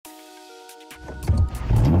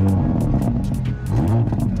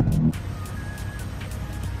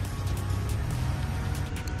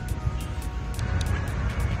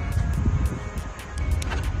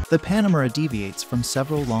The Panamera deviates from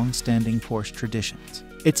several long-standing Porsche traditions.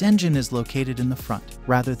 Its engine is located in the front,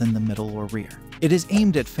 rather than the middle or rear. It is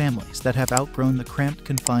aimed at families that have outgrown the cramped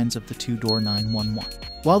confines of the two-door 911.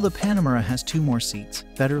 While the Panamera has 2 more seats,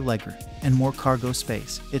 better legroom, and more cargo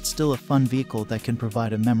space, it's still a fun vehicle that can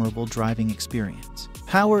provide a memorable driving experience.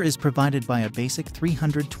 Power is provided by a basic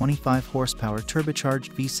 325 horsepower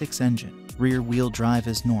turbocharged V6 engine. Rear-wheel drive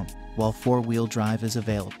is normal, while 4-wheel drive is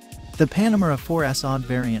available. The Panamera 4S Odd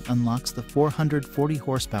variant unlocks the 440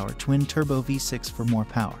 horsepower twin-turbo V6 for more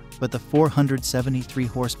power, but the 473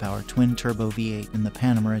 horsepower twin-turbo V8 in the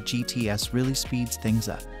Panamera GTS really speeds things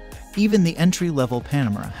up. Even the entry-level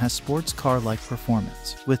Panamera has sports car-like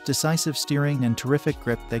performance, with decisive steering and terrific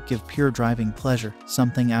grip that give pure driving pleasure,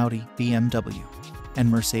 something Audi, BMW, and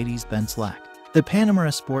Mercedes-Benz lack. The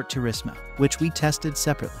Panamera Sport Turismo, which we tested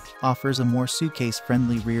separately, offers a more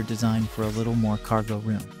suitcase-friendly rear design for a little more cargo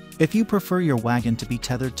room. If you prefer your wagon to be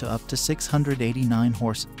tethered to up to 689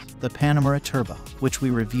 horses, the Panamera Turbo, which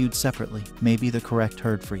we reviewed separately, may be the correct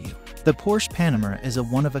herd for you. The Porsche Panamera is a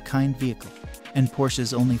one-of-a-kind vehicle, and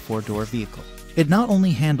Porsche's only 4-door vehicle. It not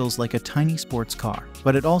only handles like a tiny sports car,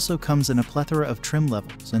 but it also comes in a plethora of trim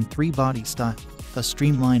levels and 3 body styles: a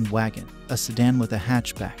streamlined wagon, a sedan with a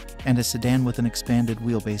hatchback, and a sedan with an expanded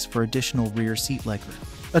wheelbase for additional rear seat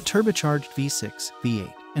legroom. A turbocharged V6,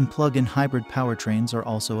 V8, and plug-in hybrid powertrains are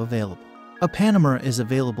also available. A Panamera is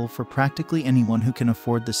available for practically anyone who can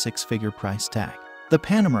afford the 6-figure price tag. The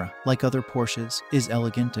Panamera, like other Porsches, is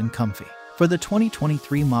elegant and comfy. For the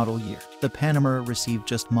 2023 model year, the Panamera received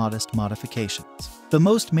just modest modifications. The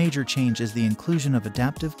most major change is the inclusion of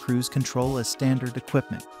adaptive cruise control as standard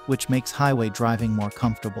equipment, which makes highway driving more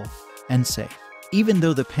comfortable and safe. Even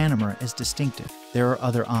though the Panamera is distinctive, there are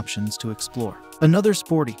other options to explore. Another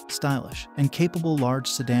sporty, stylish, and capable large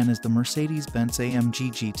sedan is the Mercedes-Benz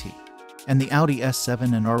AMG GT, and the Audi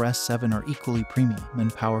S7 and RS7 are equally premium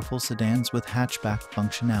and powerful sedans with hatchback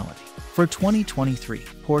functionality. For 2023,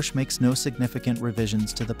 Porsche makes no significant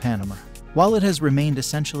revisions to the Panamera. While it has remained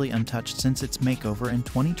essentially untouched since its makeover in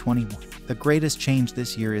 2021, the greatest change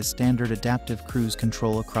this year is standard adaptive cruise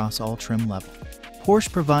control across all trim levels.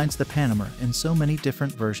 Porsche provides the Panamera in so many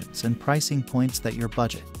different versions and pricing points that your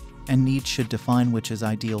budget and needs should define which is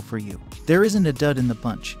ideal for you. There isn't a dud in the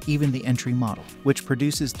bunch, even the entry model, which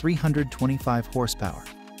produces 325 horsepower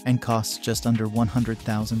and costs just under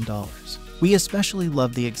 $100,000. We especially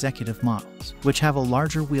love the executive models, which have a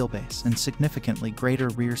larger wheelbase and significantly greater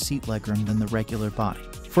rear seat legroom than the regular body.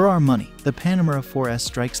 For our money, the Panamera 4S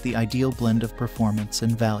strikes the ideal blend of performance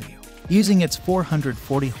and value. Using its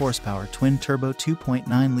 440 horsepower twin-turbo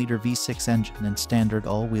 2.9-liter V6 engine and standard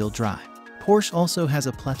all-wheel drive, Porsche also has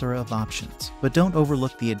a plethora of options, but don't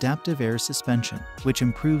overlook the adaptive air suspension, which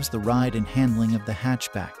improves the ride and handling of the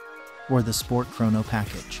hatchback or the Sport Chrono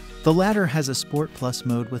package. The latter has a Sport Plus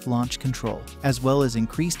mode with launch control, as well as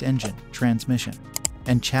increased engine, transmission,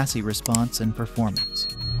 and chassis response and performance.